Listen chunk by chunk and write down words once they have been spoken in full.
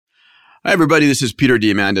Hi, everybody. This is Peter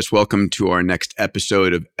Diamandis. Welcome to our next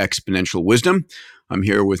episode of Exponential Wisdom. I'm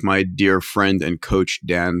here with my dear friend and coach,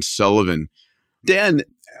 Dan Sullivan. Dan,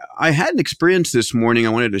 I had an experience this morning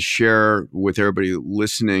I wanted to share with everybody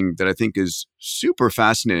listening that I think is super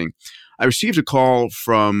fascinating. I received a call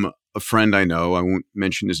from a friend I know. I won't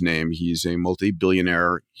mention his name. He's a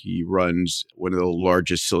multi-billionaire. He runs one of the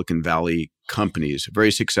largest Silicon Valley companies,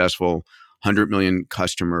 very successful, 100 million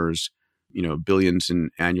customers, billions in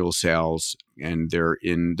annual sales, and they're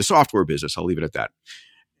in the software business. I'll leave it at that.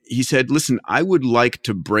 He said, listen, I would like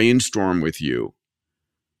to brainstorm with you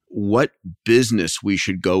what business we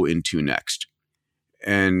should go into next.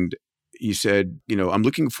 And he said, I'm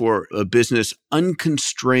looking for a business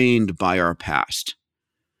unconstrained by our past.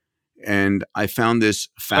 And I found this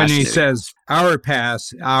fascinating. When he says our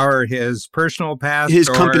past, his personal past? His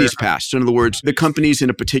company's past. In other words, the company's in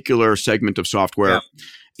a particular segment of software. Yeah.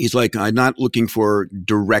 He's like, I'm not looking for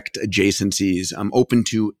direct adjacencies. I'm open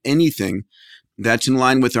to anything that's in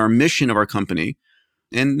line with our mission of our company.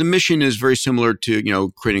 And the mission is very similar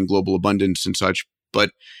to, creating global abundance and such.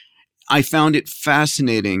 But I found it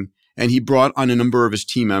fascinating. And he brought on a number of his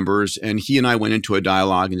team members, and he and I went into a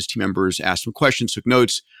dialogue, and his team members asked him questions, took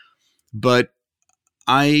notes. But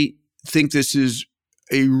I think this is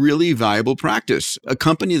a really valuable practice. A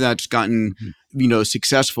company that's gotten,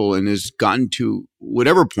 successful and has gotten to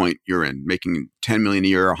whatever point you're in, making $10 million a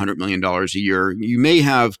year, $100 million a year, you may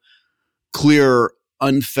have clear,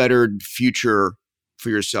 unfettered future for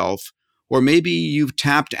yourself, or maybe you've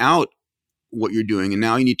tapped out what you're doing and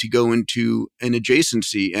now you need to go into an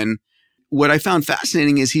adjacency. And what I found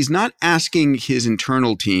fascinating is he's not asking his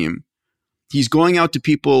internal team. He's going out to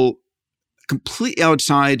people completely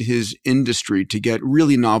outside his industry to get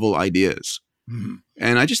really novel ideas. Mm-hmm.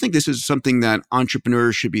 And I just think this is something that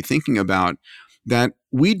entrepreneurs should be thinking about, that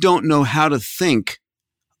we don't know how to think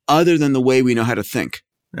other than the way we know how to think.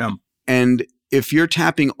 Yeah. And if you're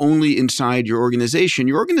tapping only inside your organization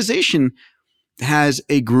has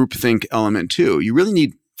a groupthink element too. You really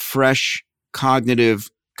need fresh cognitive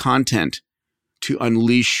content to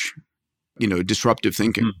unleash, disruptive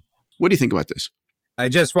thinking. Mm-hmm. What do you think about this? I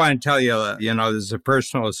just want to tell you, there's a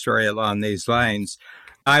personal story along these lines.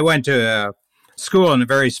 I went to a school in a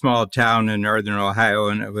very small town in northern Ohio,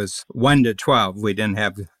 and it was 1 to 12. We didn't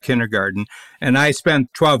have kindergarten. And I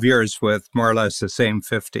spent 12 years with more or less the same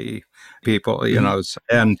 50 people,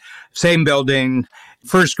 and same building.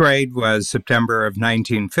 First grade was September of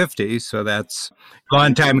 1950, so that's a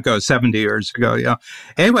long time ago, 70 years ago.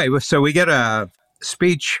 Anyway, so we get a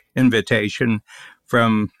speech invitation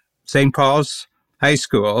from St. Paul's High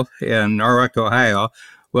School in Norwalk, Ohio.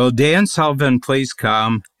 Will Dan Sullivan please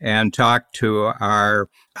come and talk to our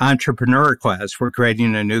entrepreneur class? We're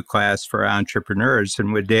creating a new class for entrepreneurs.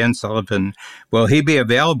 And with Dan Sullivan, will he be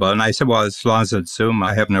available? And I said, well, as long as it's Zoom,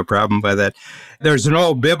 I have no problem with it. There's an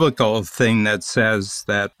old biblical thing that says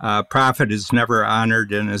that a prophet is never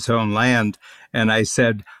honored in his own land. And I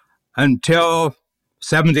said, until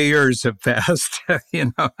 70 years have passed,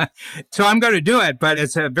 So I'm going to do it, but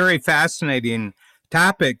it's a very fascinating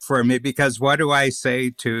topic for me, because what do I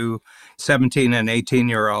say to 17 and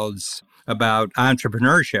 18-year-olds about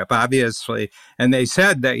entrepreneurship, obviously? And they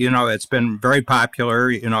said that, it's been very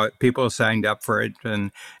popular, people signed up for it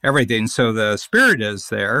and everything. So the spirit is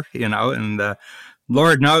there, and the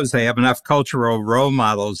Lord knows they have enough cultural role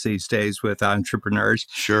models these days with entrepreneurs.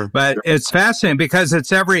 Sure. But it's fascinating because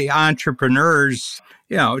it's every entrepreneur's,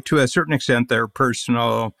 to a certain extent, their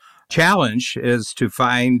personal challenge is to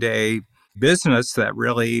find a business that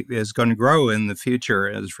really is going to grow in the future,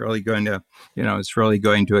 is really going to, it's really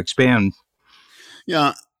going to expand.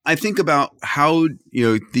 Yeah. I think about how,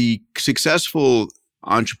 the successful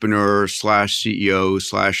entrepreneur /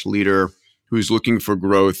 CEO / leader who's looking for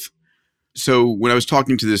growth. So when I was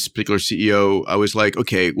talking to this particular CEO, I was like,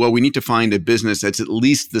 okay, well, we need to find a business that's at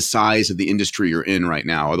least the size of the industry you're in right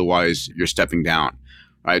now. Otherwise, you're stepping down,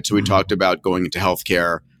 right? So we talked about going into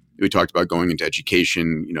healthcare. We talked about going into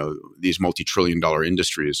education, these multi-trillion-dollar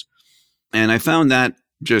industries. And I found that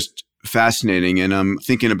just fascinating. And I'm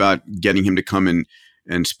thinking about getting him to come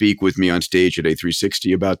and speak with me on stage at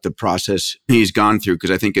A360 about the process he's gone through,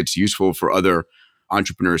 because I think it's useful for other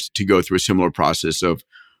entrepreneurs to go through a similar process of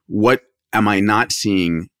what am I not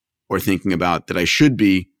seeing or thinking about that I should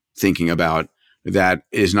be thinking about that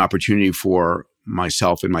is an opportunity for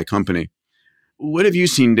myself and my company. What have you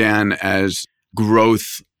seen, Dan, as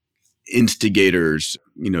growth instigators,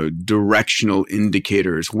 directional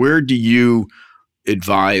indicators? Where do you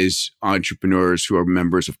advise entrepreneurs who are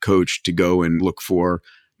members of Coach to go and look for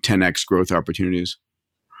 10x growth opportunities?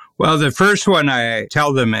 Well, the first one I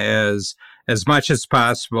tell them is, as much as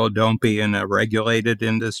possible, don't be in a regulated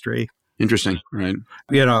industry. Interesting, right?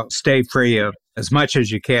 Stay free of as much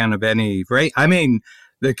as you can of any rate. I mean,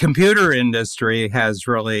 the computer industry has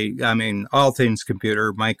really, all things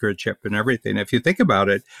computer, microchip and everything. If you think about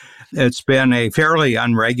it, it's been a fairly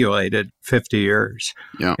unregulated 50 years.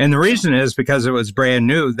 Yeah. And the reason is because it was brand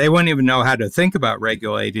new. They wouldn't even know how to think about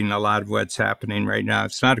regulating a lot of what's happening right now.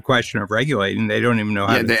 It's not a question of regulating. They don't even know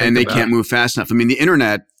how to think and they about can't move fast enough. I mean, the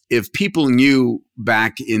internet, if people knew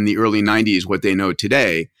back in the early 90s what they know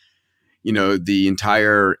today, the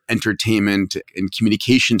entire entertainment and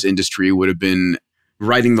communications industry would have been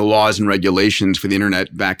writing the laws and regulations for the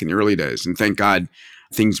internet back in the early days. And thank God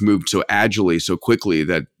things moved so agilely, so quickly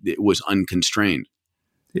that it was unconstrained.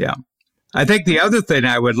 Yeah. I think the other thing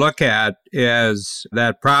I would look at is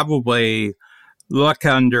that probably look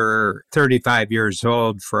under 35 years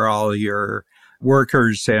old for all your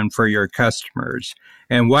workers and for your customers.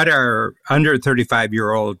 And what are under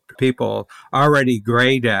 35-year-old people already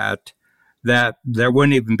great at that there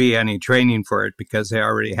wouldn't even be any training for it because they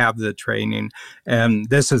already have the training. And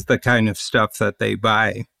this is the kind of stuff that they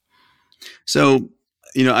buy. So,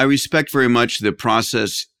 I respect very much the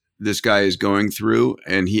process this guy is going through.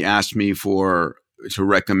 And he asked me to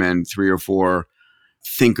recommend 3 or 4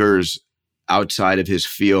 thinkers outside of his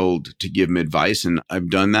field to give him advice. And I've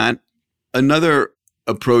done that. Another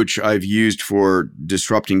approach I've used for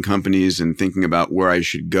disrupting companies and thinking about where I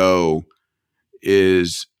should go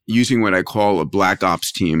is using what I call a black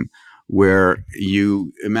ops team, where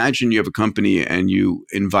you imagine you have a company and you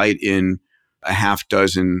invite in a half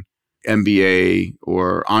dozen MBA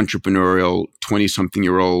or entrepreneurial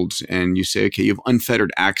 20-something-year-olds, and you say, okay, you have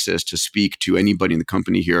unfettered access to speak to anybody in the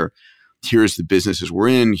company here. Here's the businesses we're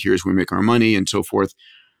in. Here's where we make our money and so forth.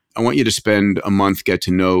 I want you to spend a month, get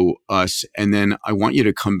to know us. And then I want you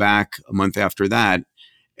to come back a month after that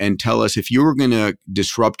and tell us, if you were going to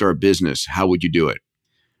disrupt our business, how would you do it?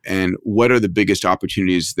 And what are the biggest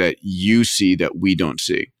opportunities that you see that we don't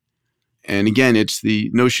see? And again, it's the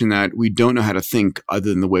notion that we don't know how to think other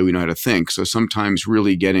than the way we know how to think. So sometimes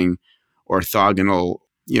really getting orthogonal,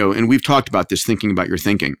 and we've talked about this, thinking about your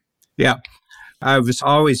thinking. Yeah. I've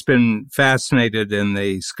always been fascinated in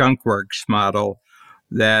the skunkworks model,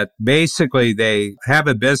 that basically they have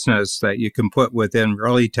a business that you can put within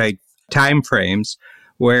really tight time frames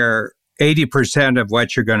where 80% of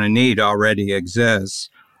what you're going to need already exists.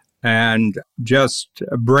 And just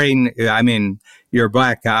your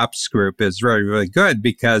Black Ops group is really, really good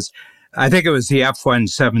because I think it was the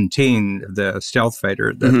F-117, the stealth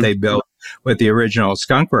fighter that they built with the original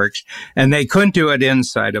skunkworks. And they couldn't do it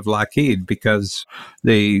inside of Lockheed because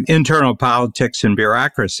the internal politics and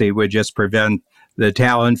bureaucracy would just prevent the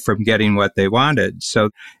talent from getting what they wanted.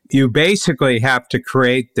 So you basically have to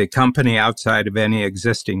create the company outside of any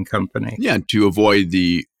existing company. Yeah, to avoid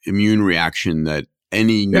the immune reaction that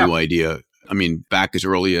any new idea, back as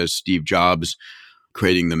early as Steve Jobs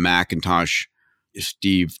creating the Macintosh,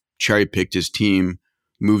 Steve cherry-picked his team,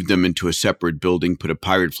 moved them into a separate building, put a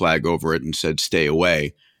pirate flag over it and said, stay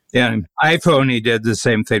away. Yeah, iPhone, he did the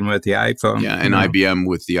same thing with the iPhone. Yeah, and IBM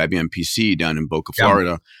with the IBM PC down in Boca,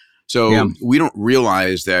 Florida. So we don't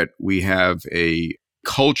realize that we have a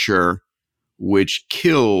culture which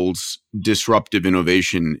kills disruptive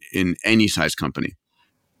innovation in any size company.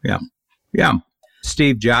 Yeah.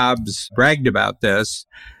 Steve Jobs bragged about this.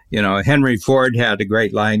 Henry Ford had a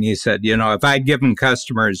great line. He said, if I'd given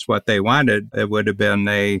customers what they wanted, it would have been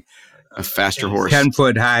a faster horse,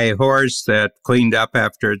 10-foot high horse that cleaned up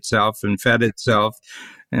after itself and fed itself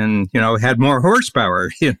and, had more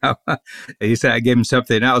horsepower. He said, I gave him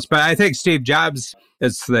something else. But I think Steve Jobs,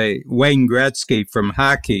 it's the Wayne Gretzky from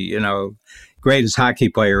hockey, greatest hockey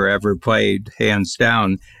player ever played, hands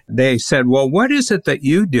down. They said, well, what is it that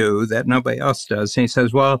you do that nobody else does? And he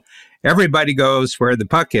says, well, everybody goes where the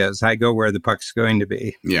puck is. I go where the puck's going to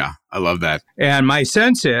be. Yeah, I love that. And my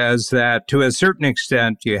sense is that to a certain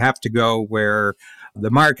extent, you have to go where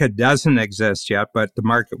the market doesn't exist yet, but the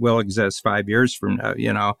market will exist 5 years from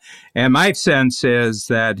now, And my sense is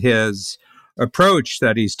that his approach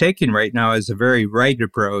that he's taking right now is a very right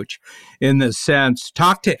approach in the sense,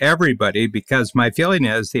 talk to everybody, because my feeling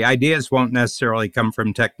is the ideas won't necessarily come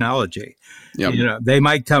from technology. Yep. They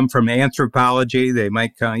might come from anthropology. They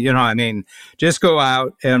might come, just go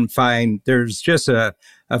out and find, there's just a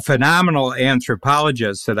phenomenal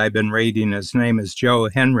anthropologist that I've been reading. His name is Joe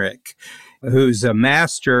Henrich, who's a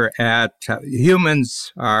master at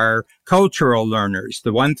humans are cultural learners.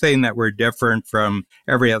 The one thing that we're different from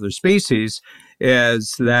every other species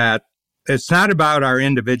is that it's not about our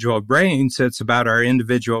individual brains. It's about our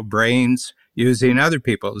individual brains using other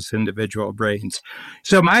people's individual brains.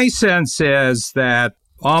 So my sense is that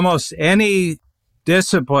almost any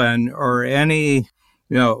discipline or any,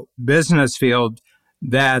 business field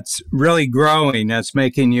that's really growing, that's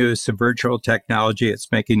making use of virtual technology,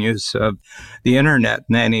 it's making use of the internet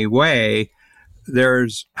in any way,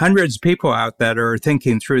 there's hundreds of people out that are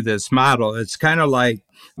thinking through this model. It's kind of like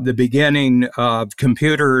the beginning of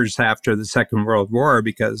computers after the Second World War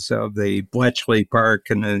because of the Bletchley Park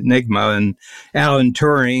and Enigma and Alan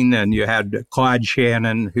Turing, and you had Claude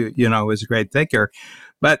Shannon, who, was a great thinker.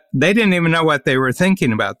 But they didn't even know what they were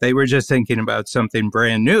thinking about. They were just thinking about something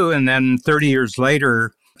brand new. And then 30 years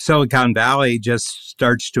later, Silicon Valley just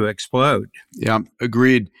starts to explode. Yeah,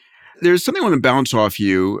 agreed. There's something I want to bounce off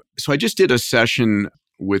you. So I just did a session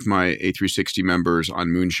with my A360 members on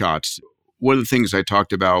moonshots. One of the things I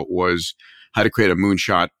talked about was how to create a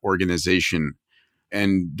moonshot organization.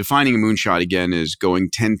 And defining a moonshot, again, is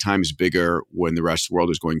going 10 times bigger when the rest of the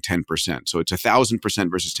world is going 10%. So it's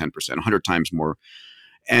 1,000% versus 10%, 100 times more.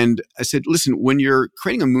 And I said, listen, when you're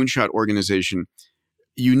creating a moonshot organization,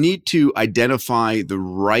 you need to identify the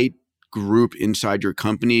right group inside your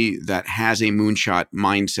company that has a moonshot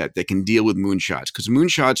mindset that can deal with moonshots. Because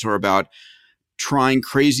moonshots are about trying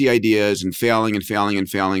crazy ideas and failing and failing and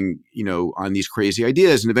failing, on these crazy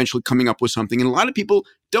ideas and eventually coming up with something. And a lot of people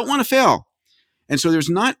don't want to fail. And so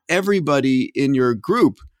there's not everybody in your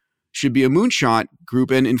group should be a moonshot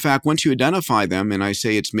group. And in fact, once you identify them, and I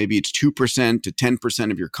say it's 2% to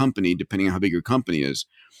 10% of your company, depending on how big your company is,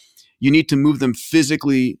 you need to move them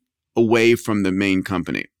physically away from the main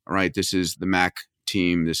company. All right, this is the Mac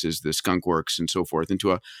team, this is the Skunk Works and so forth,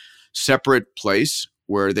 into a separate place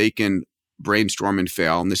where they can brainstorm and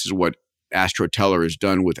fail. And this is what Astro Teller has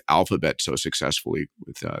done with Alphabet so successfully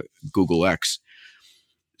with Google X.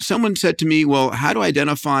 Someone said to me, well, how do I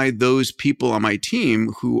identify those people on my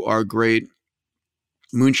team who are great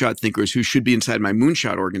moonshot thinkers who should be inside my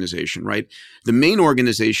moonshot organization, right? The main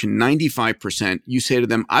organization, 95%, you say to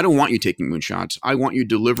them, I don't want you taking moonshots. I want you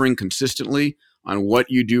delivering consistently on what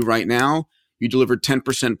you do right now. You deliver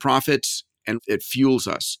 10% profits and it fuels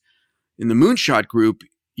us. In the moonshot group,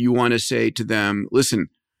 you want to say to them, listen,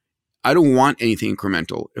 I don't want anything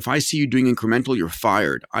incremental. If I see you doing incremental, you're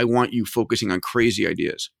fired. I want you focusing on crazy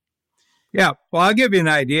ideas. Yeah, well, I'll give you an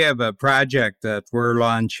idea of a project that we're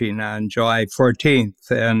launching on July 14th,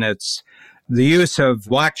 and it's the use of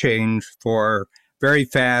blockchain for very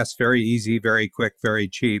fast, very easy, very quick, very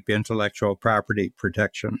cheap intellectual property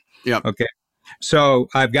protection. Yeah. Okay. So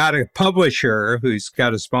I've got a publisher who's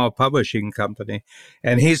got a small publishing company,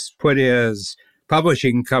 and he's put his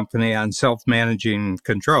publishing company on self-managing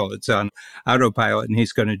control. It's on autopilot, and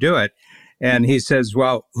he's going to do it. And he says,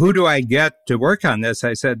 well, who do I get to work on this?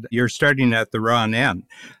 I said, you're starting at the wrong end.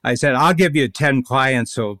 I said, I'll give you 10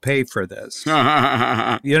 clients who'll pay for this.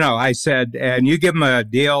 I said, and you give them a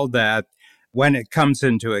deal that when it comes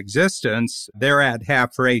into existence, they're at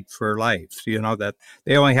half rate for life, that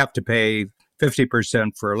they only have to pay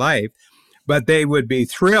 50% for life, but they would be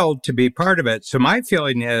thrilled to be part of it. So my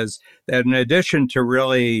feeling is that in addition to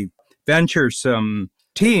really venturesome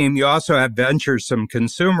team, you also have venturesome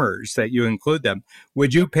consumers that you include them.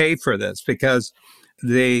 Would you pay for this? Because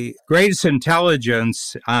the greatest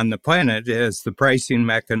intelligence on the planet is the pricing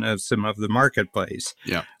mechanism of the marketplace.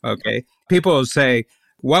 Yeah. Okay. People will say,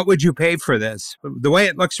 what would you pay for this? The way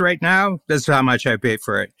it looks right now, this is how much I pay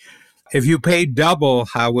for it. If you paid double,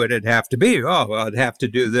 how would it have to be? Oh, well, it'd have to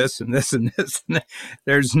do this and this and this.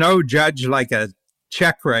 There's no judge like a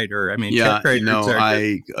check writer. I mean, check writers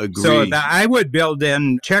I agree. So I would build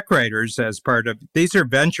in check writers as part of, these are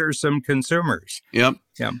venturesome consumers. Yep.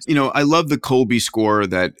 Yeah. I love the Kolbe score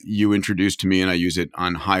that you introduced to me, and I use it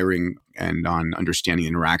on hiring and on understanding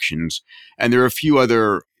interactions. And there are a few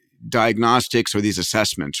other diagnostics or these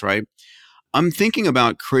assessments, right? I'm thinking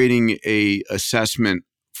about creating a assessment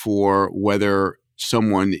for whether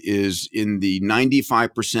someone is in the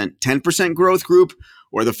 95%, 10% growth group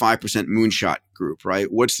or the 5% moonshot group, right?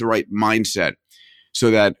 What's the right mindset so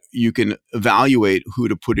that you can evaluate who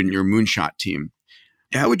to put in your moonshot team?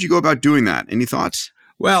 How would you go about doing that? Any thoughts?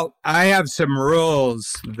 Well, I have some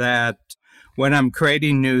rules that when I'm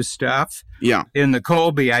creating new stuff, in the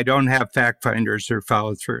Kolbe, I don't have fact finders or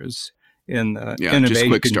follow throughs in the innovation. Just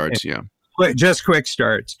quick starts, Just quick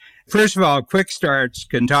starts. First of all, quick starts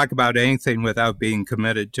can talk about anything without being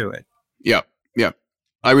committed to it. Yeah.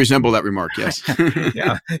 I resemble that remark, yes.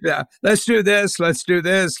 Yeah. Let's do this, let's do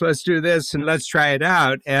this, let's do this, and let's try it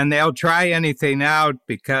out. And they'll try anything out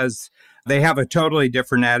because they have a totally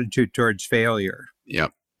different attitude towards failure.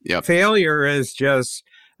 Yep. Failure is just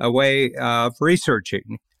a way of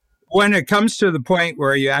researching. When it comes to the point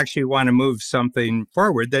where you actually want to move something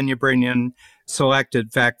forward, then you bring in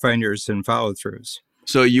selected fact finders and follow throughs.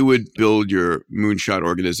 So you would build your moonshot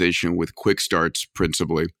organization with quick starts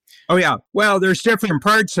principally. Oh, yeah. Well, there's different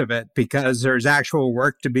parts of it because there's actual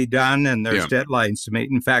work to be done and there's deadlines to meet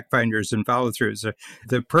and fact finders and follow throughs.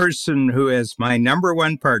 The person who is my number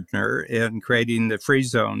one partner in creating the free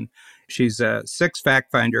zone, she's a 6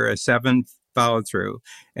 fact finder, a 7 follow through,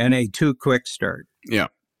 and a 2 quick start. Yeah.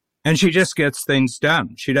 And she just gets things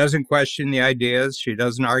done. She doesn't question the ideas. She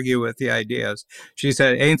doesn't argue with the ideas. She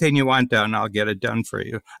said, anything you want done, I'll get it done for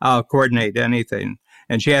you. I'll coordinate anything.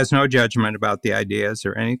 And she has no judgment about the ideas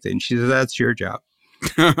or anything. She says, that's your job.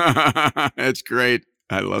 That's great.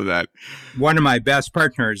 I love that. One of my best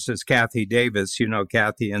partners is Kathy Davis. You know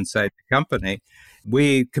Kathy inside the company.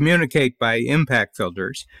 We communicate by impact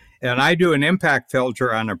filters. And I do an impact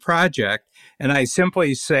filter on a project, and I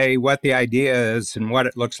simply say what the idea is and what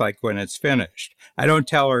it looks like when it's finished. I don't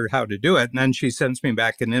tell her how to do it, and then she sends me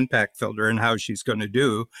back an impact filter and how she's going to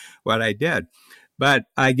do what I did. But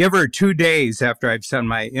I give her 2 days after I've sent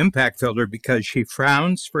my impact filter because she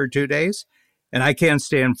frowns for 2 days, and I can't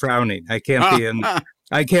stand frowning. I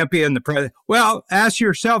can't be in the presence. Well, ask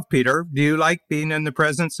yourself, Peter, do you like being in the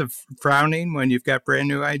presence of frowning when you've got brand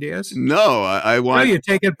new ideas? No, I want... No, you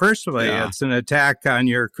take it personally. Yeah. It's an attack on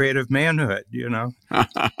your creative manhood, you know?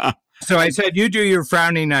 So I said, you do your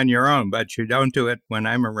frowning on your own, but you don't do it when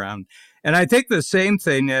I'm around. And I think the same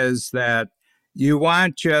thing is that you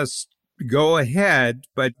want just go ahead.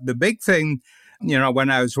 But the big thing, you know, when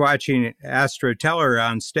I was watching Astra Teller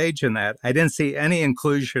on stage in that, I didn't see any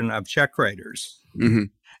inclusion of check writers. Mm-hmm.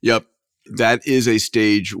 Yep. That is a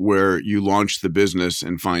stage where you launch the business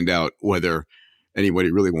and find out whether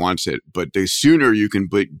anybody really wants it. But the sooner you can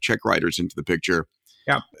put check writers into the picture,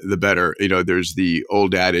 the better. You know, there's the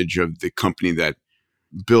old adage of the company that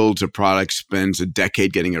builds a product, spends a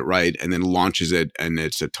decade getting it right, and then launches it, and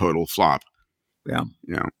it's a total flop. Yeah.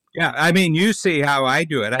 You know? Yeah, I mean, you see how I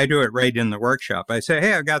do it. I do it right in the workshop. I say,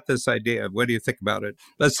 hey, I got this idea. What do you think about it?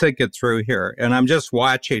 Let's think it through here. And I'm just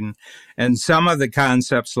watching. And some of the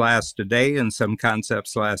concepts last a day and some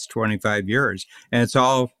concepts last 25 years. And it's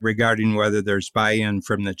all regarding whether there's buy-in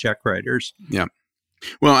from the check writers. Yeah.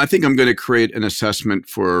 Well, I think I'm going to create an assessment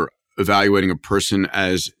for evaluating a person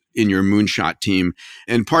as in your moonshot team.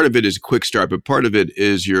 And part of it is a quick start, but part of it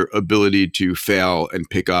is your ability to fail and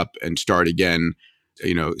pick up and start again,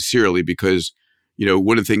 you know, serially, because, you know,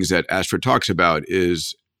 one of the things that Astra talks about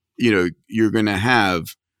is, you know, you're going to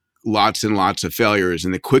have lots and lots of failures.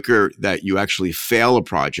 And the quicker that you actually fail a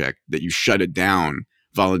project, that you shut it down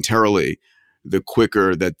voluntarily, the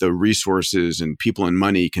quicker that the resources and people and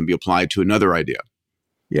money can be applied to another idea.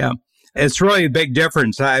 Yeah. It's really a big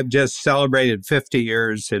difference. I've just celebrated 50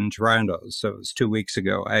 years in Toronto. So it was 2 weeks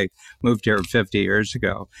ago. I moved here 50 years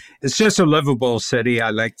ago. It's just a livable city. I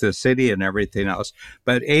like the city and everything else.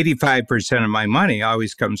 But 85% of my money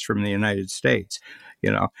always comes from the United States.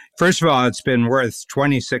 You know, first of all, it's been worth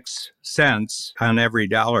 26 cents on every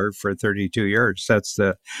dollar for 32 years. That's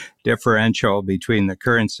the differential between the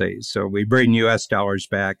currencies. So we bring U.S. dollars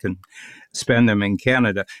back and spend them in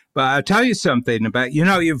Canada. But I'll tell you something about, you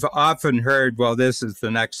know, you've often heard, well, this is the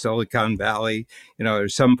next Silicon Valley. You know,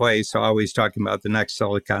 there's someplace always talking about the next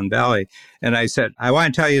Silicon Valley. And I said, I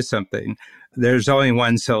want to tell you something. There's only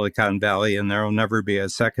one Silicon Valley, and there will never be a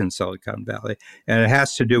second Silicon Valley. And it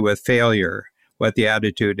has to do with failure, what the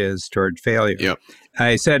attitude is toward failure. Yep.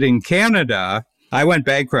 I said in Canada, I went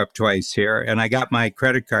bankrupt twice here, and I got my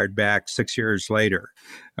credit card back 6 years later.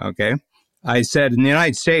 Okay. I said in the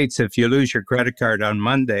United States, if you lose your credit card on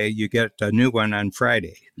Monday, you get a new one on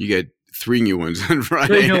Friday. You get 3 new ones on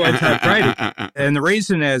Friday. 3 new ones on Friday. And the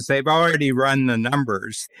reason is they've already run the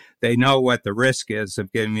numbers. They know what the risk is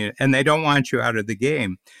of giving you, and they don't want you out of the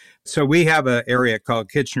game. So we have an area called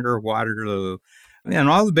Kitchener-Waterloo. And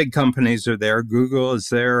all the big companies are there. Google is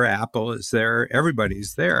there. Apple is there.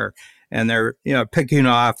 Everybody's there. And they're, you know, picking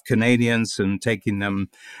off Canadians and taking them,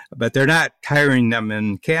 but they're not hiring them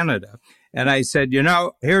in Canada. And I said, you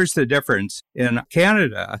know, here's the difference. In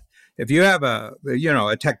Canada, if you have a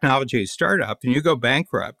technology startup and you go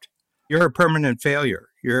bankrupt, you're a permanent failure.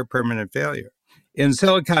 You're a permanent failure. In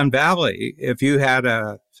Silicon Valley, if you had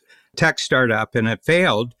a tech startup and it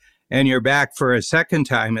failed, and you're back for a second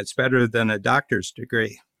time, it's better than a doctor's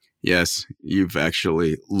degree. Yes, you've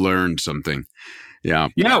actually learned something. Yeah.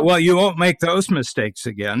 Yeah, well, you won't make those mistakes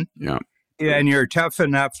again. Yeah. And you're tough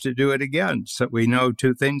enough to do it again. So we know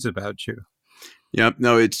 2 things about you. Yeah,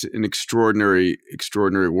 no, it's an extraordinary,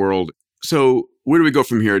 extraordinary world. So where do we go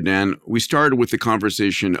from here, Dan? We started with the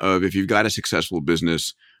conversation of if you've got a successful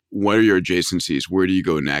business, what are your adjacencies? Where do you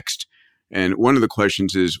go next? And one of the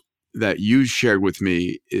questions is that you shared with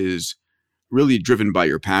me is really driven by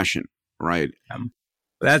your passion, right?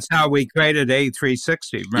 That's how we created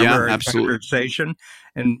A360. Remember our conversation?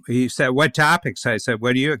 And he said, what topics? I said,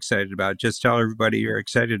 what are you excited about? Just tell everybody you're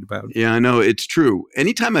excited about. Yeah, I know. It's true.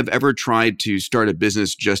 Anytime I've ever tried to start a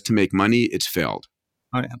business just to make money, it's failed.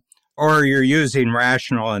 Oh, yeah. Or you're using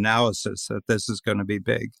rational analysis that this is going to be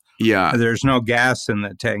big. Yeah. There's no gas in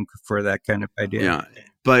the tank for that kind of idea. Yeah.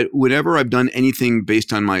 But whenever I've done anything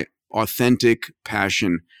based on my authentic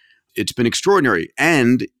passion, it's been extraordinary.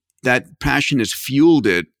 And that passion has fueled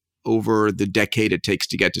it over the decade it takes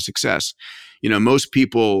to get to success. Most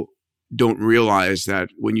people don't realize that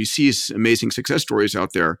when you see amazing success stories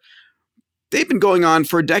out there, they've been going on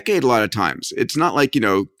for a decade a lot of times. It's not like,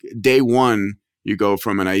 day one, you go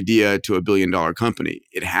from an idea to $1 billion company.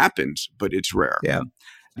 It happens, but it's rare. Yeah.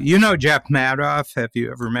 You know Jeff Madoff? Have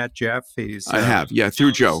you ever met Jeff? I have. Yeah,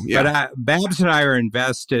 through Joe. Yeah. But Babs and I are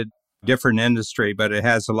invested different industry, but it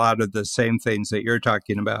has a lot of the same things that you're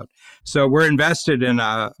talking about. So we're invested in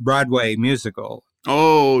a Broadway musical.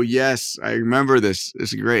 Oh, yes. I remember this.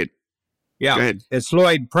 This is great. Yeah. It's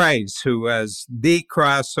Lloyd Price, who was the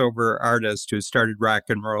crossover artist who started rock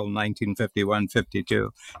and roll in 1951-52,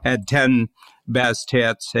 had 10 best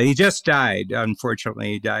hits. He just died.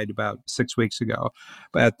 Unfortunately, he died about 6 weeks ago.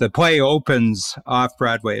 But the play opens off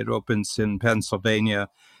Broadway. It opens in Pennsylvania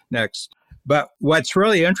next. But what's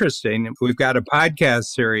really interesting, we've got a podcast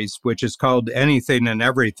series, which is called Anything and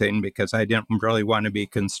Everything, because I didn't really want to be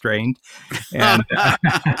constrained. And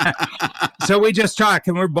so we just talk,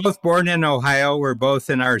 and we're both born in Ohio. We're both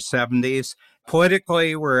in our 70s.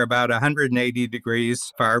 Politically, we're about 180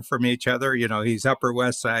 degrees far from each other. He's Upper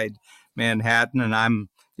West Side, Manhattan, and I'm,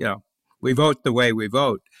 we vote the way we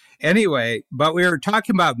vote. Anyway, but we were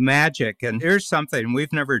talking about magic, and here's something,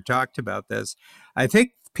 we've never talked about this. I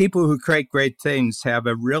think people who create great things have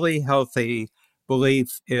a really healthy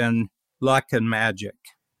belief in luck and magic.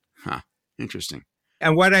 Interesting.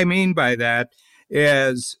 And what I mean by that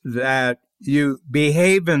is that you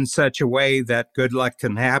behave in such a way that good luck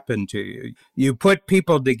can happen to you. You put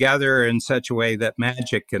people together in such a way that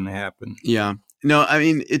magic can happen. Yeah. No, I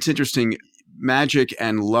mean, it's interesting. Magic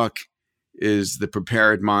and luck is the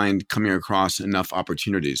prepared mind coming across enough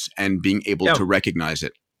opportunities and being able to recognize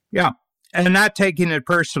it. Yeah. And not taking it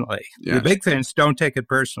personally. Yeah. The big things, don't take it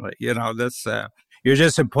personally. This you're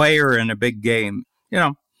just a player in a big game.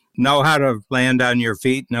 Know how to land on your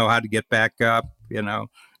feet, know how to get back up, know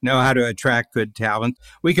how to attract good talent.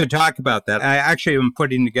 We could talk about that. I actually am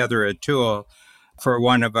putting together a tool for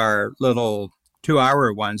one of our little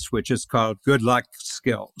 2-hour ones, which is called Good Luck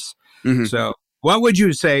Skills. Mm-hmm. So what would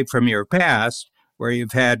you say from your past where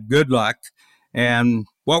you've had good luck, and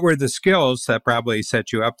what were the skills that probably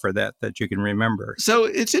set you up for that you can remember? So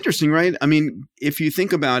it's interesting, right? I mean, if you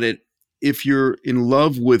think about it, if you're in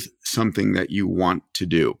love with something that you want to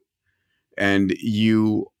do and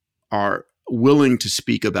you are willing to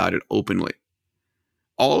speak about it openly,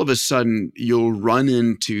 all of a sudden you'll run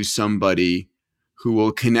into somebody who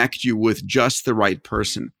will connect you with just the right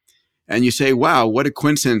person. And you say, wow, what a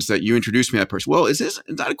coincidence that you introduced me to that person. Well, it's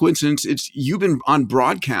not a coincidence. It's you've been on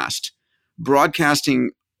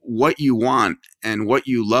broadcasting what you want and what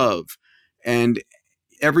you love. And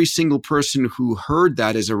every single person who heard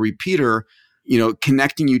that as a repeater,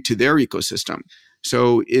 connecting you to their ecosystem.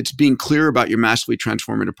 So it's being clear about your massively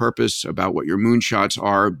transformative purpose, about what your moonshots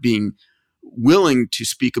are, being willing to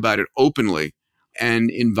speak about it openly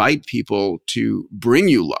and invite people to bring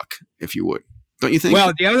you luck, if you would. Don't you think?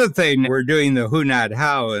 Well, the other thing, we're doing the who, not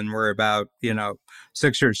how, and we're about,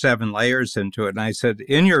 6 or 7 layers into it. And I said,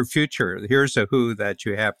 in your future, here's a who that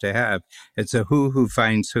you have to have. It's a who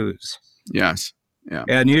finds who's. Yes. Yeah.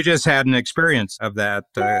 And you just had an experience of that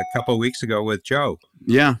a couple of weeks ago with Joe.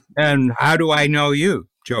 Yeah. And how do I know you,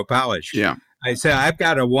 Joe Polish? Yeah. I said, I've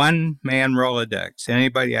got a one-man Rolodex.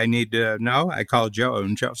 Anybody I need to know, I call Joe.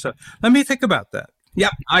 And Joe said, let me think about that.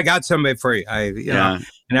 Yep, I got somebody for you. And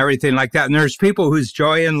everything like that. And there's people whose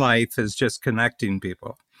joy in life is just connecting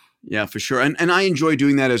people. Yeah, for sure. And I enjoy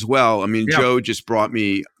doing that as well. I mean, Joe just brought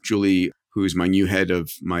me Julie, who's my new head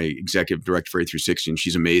of my executive director for A360, and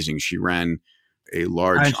she's amazing. She ran a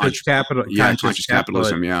large conscious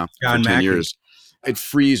capitalism, for 10 years. It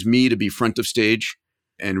frees me to be front of stage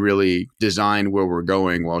and really design where we're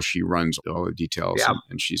going while she runs all the details. Yeah.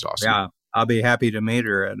 And she's awesome. Yeah. I'll be happy to meet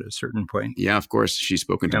her at a certain point. Yeah, of course. She's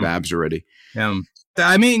spoken to Babs already.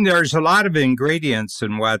 I mean, there's a lot of ingredients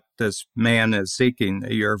in what this man is seeking,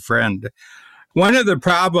 your friend. One of the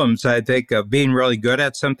problems, I think, of being really good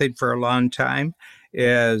at something for a long time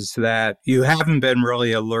is that you haven't been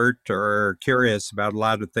really alert or curious about a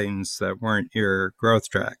lot of things that weren't your growth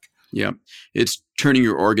track. Yeah. It's turning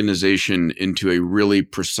your organization into a really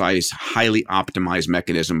precise, highly optimized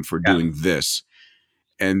mechanism for doing this.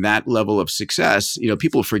 And that level of success,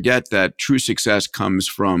 people forget that true success comes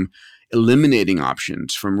from eliminating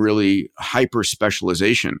options, from really hyper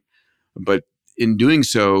specialization. But in doing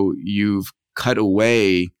so, you've cut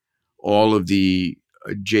away all of the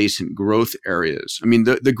adjacent growth areas. I mean,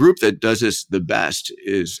 the group that does this the best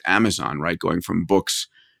is Amazon, right? Going from books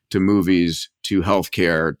to movies to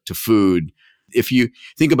healthcare to food. If you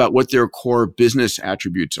think about what their core business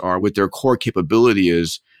attributes are, what their core capability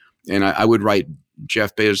is, and I would write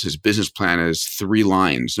Jeff Bezos' business plan as 3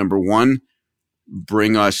 lines. Number 1,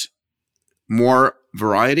 bring us more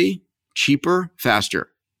variety, cheaper, faster.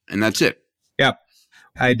 And that's it. Yep.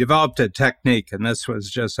 I developed a technique, and this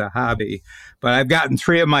was just a hobby, but I've gotten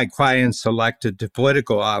 3 of my clients elected to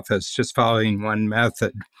political office just following one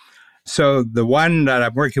method. So the one that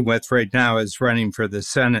I'm working with right now is running for the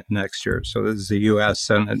Senate next year. So this is the U.S.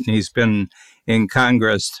 Senate, and he's been in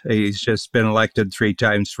Congress. He's just been elected 3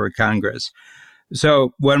 times for Congress.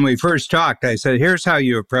 So when we first talked, I said, here's how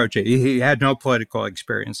you approach it. He had no political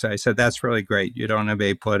experience. I said, that's really great. You don't have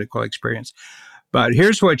a political experience. But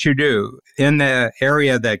here's what you do in the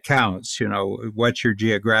area that counts, what's your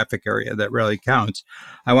geographic area that really counts.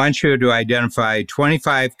 I want you to identify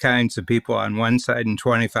 25 kinds of people on one side and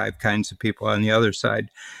 25 kinds of people on the other side.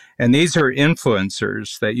 And these are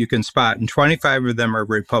influencers that you can spot. And 25 of them are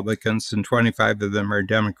Republicans and 25 of them are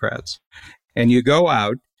Democrats. And you go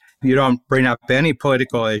out, you don't bring up any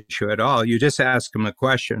political issue at all. You just ask them a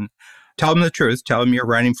question. Tell them the truth. Tell them you're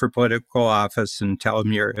running for political office and tell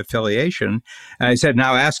them your affiliation. And I said,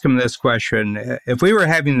 now ask them this question. If we were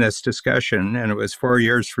having this discussion and it was 4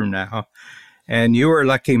 years from now, and you were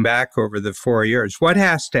looking back over the 4 years, what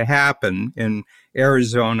has to happen in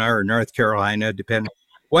Arizona or North Carolina, depending,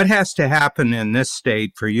 what has to happen in this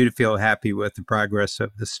state for you to feel happy with the progress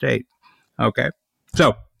of the state? Okay.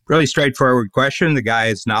 So really straightforward question. The guy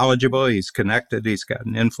is knowledgeable. He's connected. He's got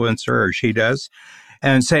an influencer, or she does.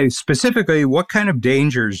 And say specifically, what kind of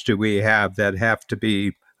dangers do we have that have to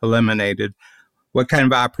be eliminated? What kind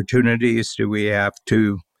of opportunities do we have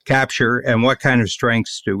to capture? And what kind of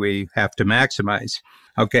strengths do we have to maximize?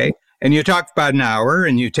 Okay. And you talk about an hour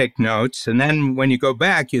and you take notes. And then when you go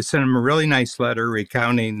back, you send them a really nice letter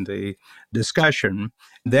recounting the discussion.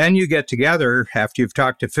 Then you get together after you've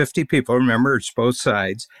talked to 50 people. Remember, it's both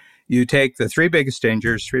sides. You take the 3 biggest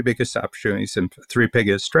dangers, 3 biggest opportunities, and 3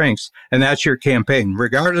 biggest strengths, and that's your campaign.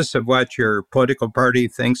 Regardless of what your political party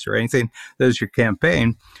thinks or anything, that's your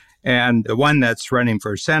campaign. And the one that's running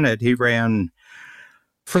for Senate, he ran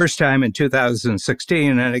first time in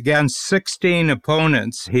 2016, and against 16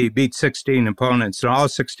 opponents. He beat 16 opponents, and all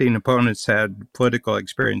 16 opponents had political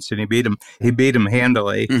experience, and he beat them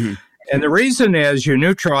handily. Mm-hmm. And the reason is you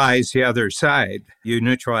neutralize the other side.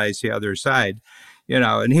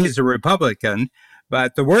 And he's a Republican,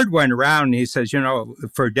 but the word went around, and he says,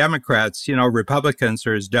 for Democrats, Republicans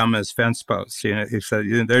are as dumb as fence posts. He said,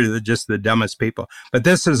 they're just the dumbest people. But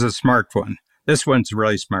this is a smart one. This one's a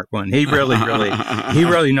really smart one. He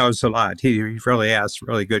really knows a lot. He really asks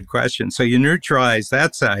really good questions. So you neutralize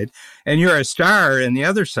that side, and you're a star in the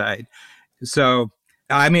other side. So,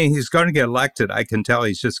 he's going to get elected. I can tell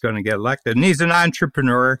he's just going to get elected. And he's an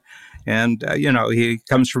entrepreneur. And, he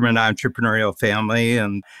comes from an entrepreneurial family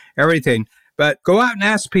and everything. But go out and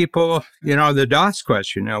ask people, the DOS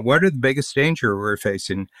question, what are the biggest danger we're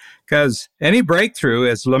facing? Because any breakthrough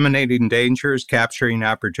is eliminating dangers, capturing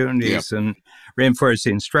opportunities, and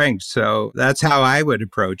reinforcing strengths. So that's how I would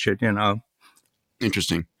approach it,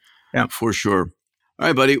 Interesting. Yeah, for sure. All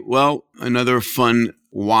right, buddy. Well, another fun,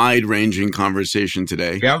 wide-ranging conversation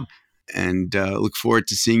today. Yeah. And look forward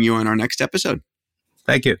to seeing you on our next episode.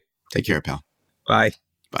 Thank you. Take care, pal. Bye.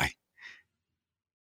 Bye.